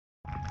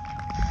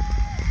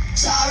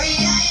Sorry,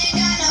 I ain't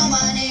got no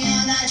money.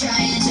 I'm not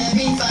trying to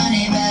be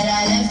funny, but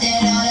I left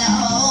it all at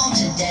home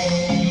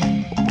today.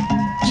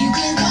 You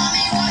can call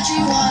me what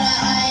you wanna.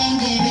 I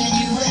ain't giving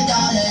you $1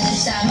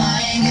 this time.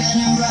 I ain't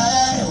gonna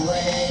run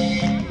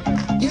away.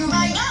 You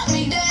might knock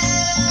me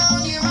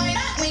down, you might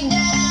knock me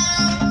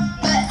down,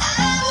 but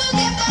I will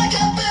get back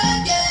up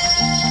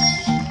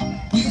again.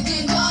 You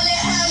can call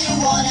it how you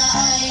wanna.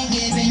 I ain't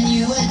giving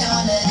you $1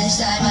 this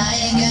time. I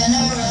ain't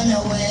gonna run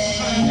away.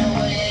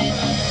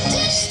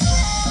 This time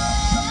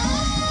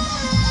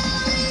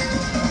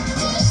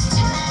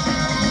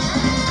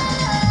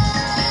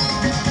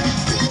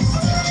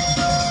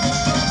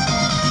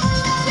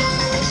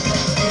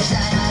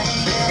I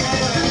ain't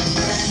gonna run.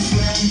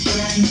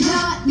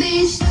 Not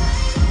this.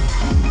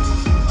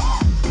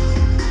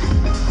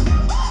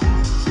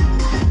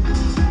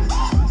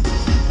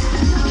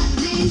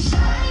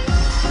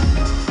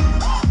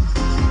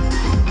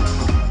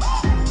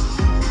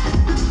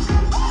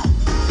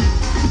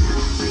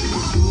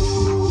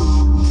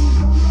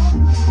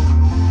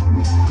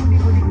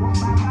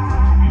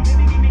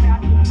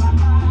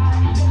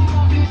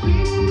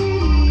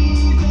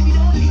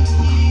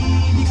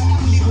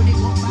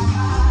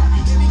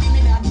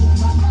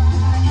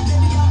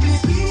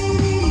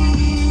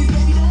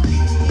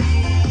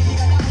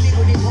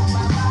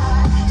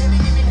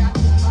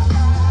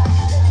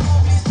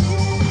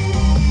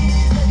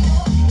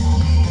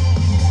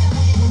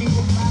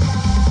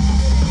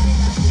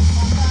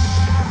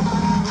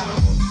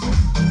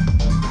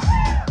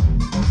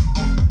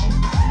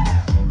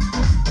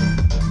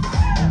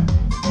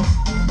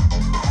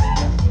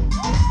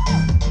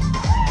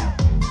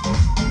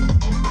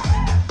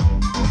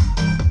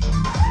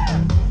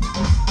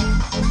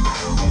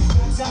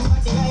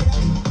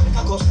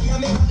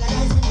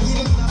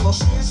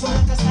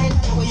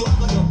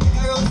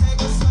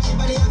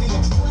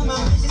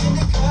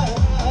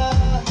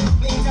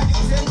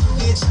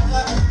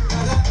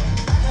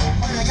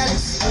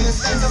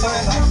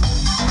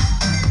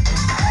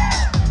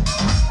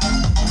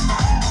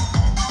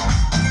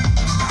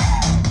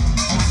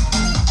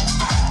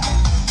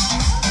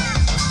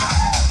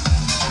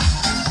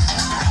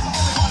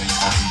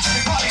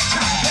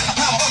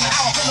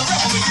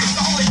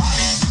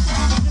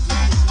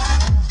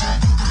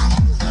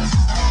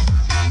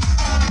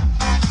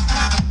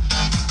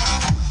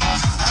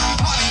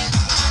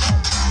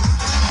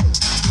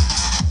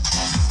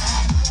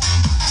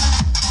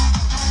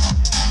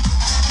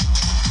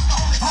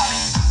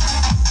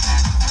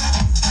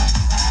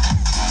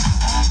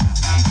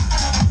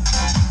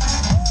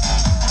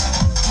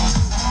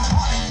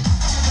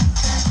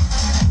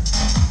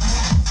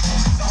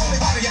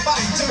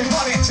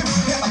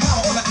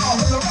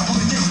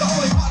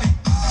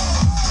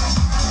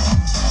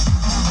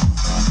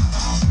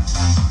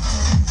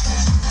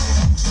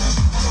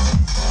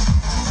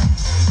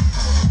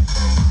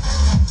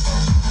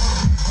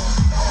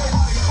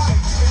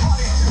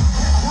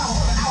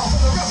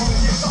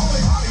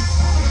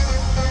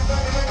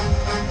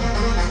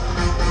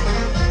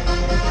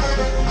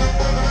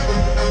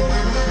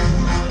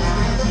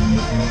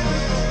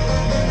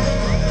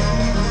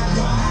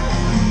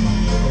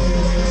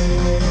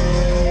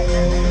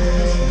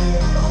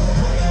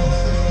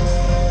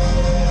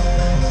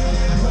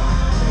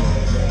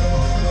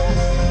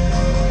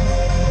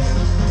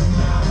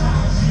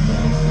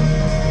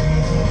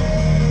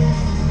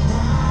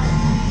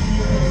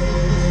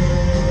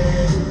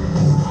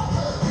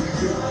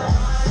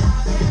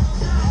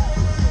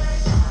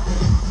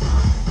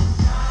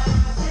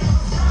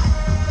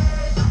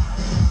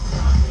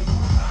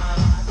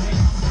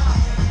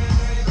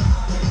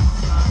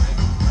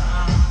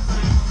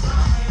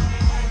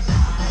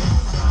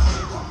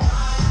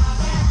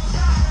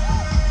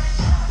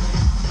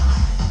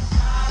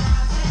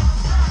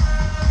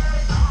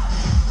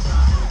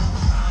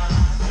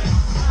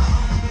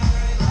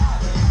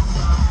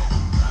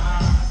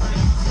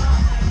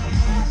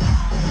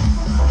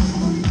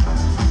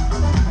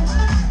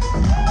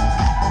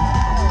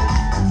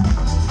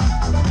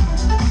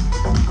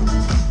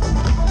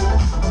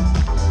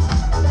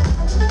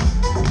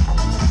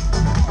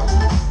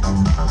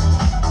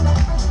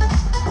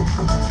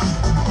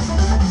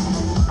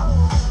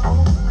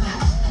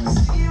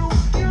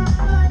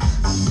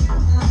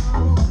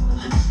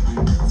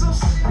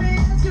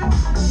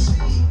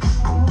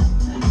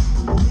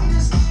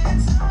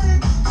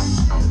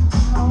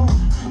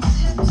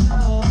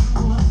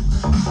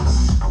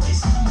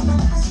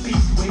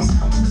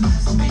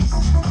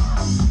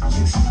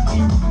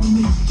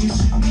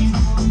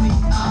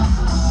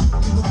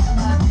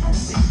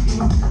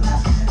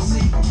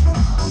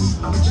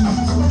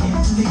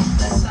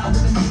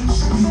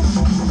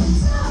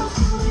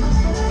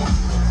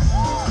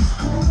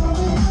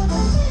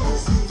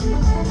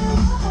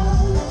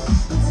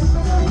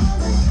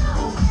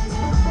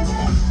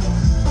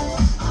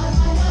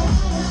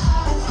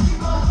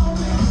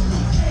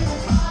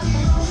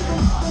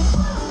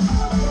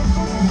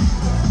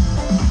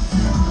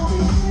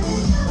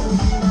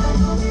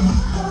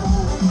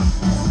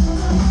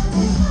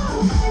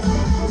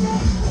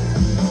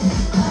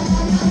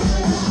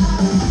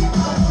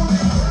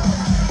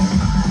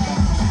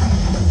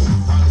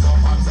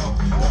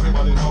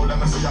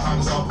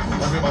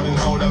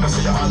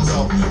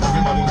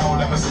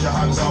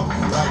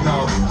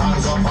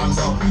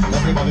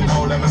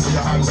 know, let me see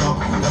your hands up.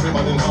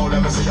 Everybody know,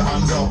 let me see your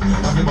hands up.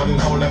 Everybody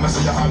know, let me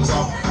see your hands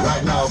up.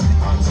 Right now,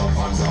 hands up,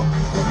 hands up.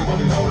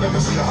 Everybody know, let me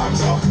see your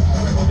hands up.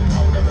 Everybody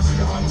know, let me see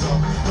your hands up.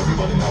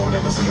 Everybody know,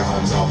 let me see your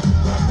hands up.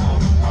 Right now,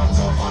 hands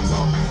up, hands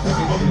up.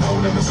 Everybody know,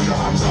 let me see your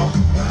hands up.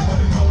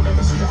 Everybody know, let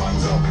me see your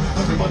hands up.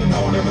 Everybody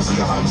know, let me see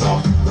your hands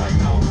up. Right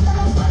now, right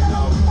now, right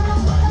now,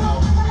 right now,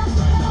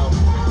 right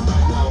now, right now,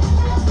 right now,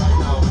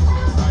 right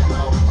now, right now,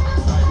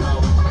 right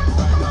now,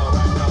 right now, right now,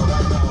 right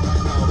now,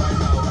 right now,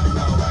 right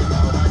now, right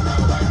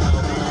now, right now,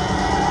 right now.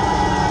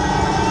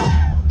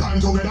 Time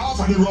to get off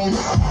on the road.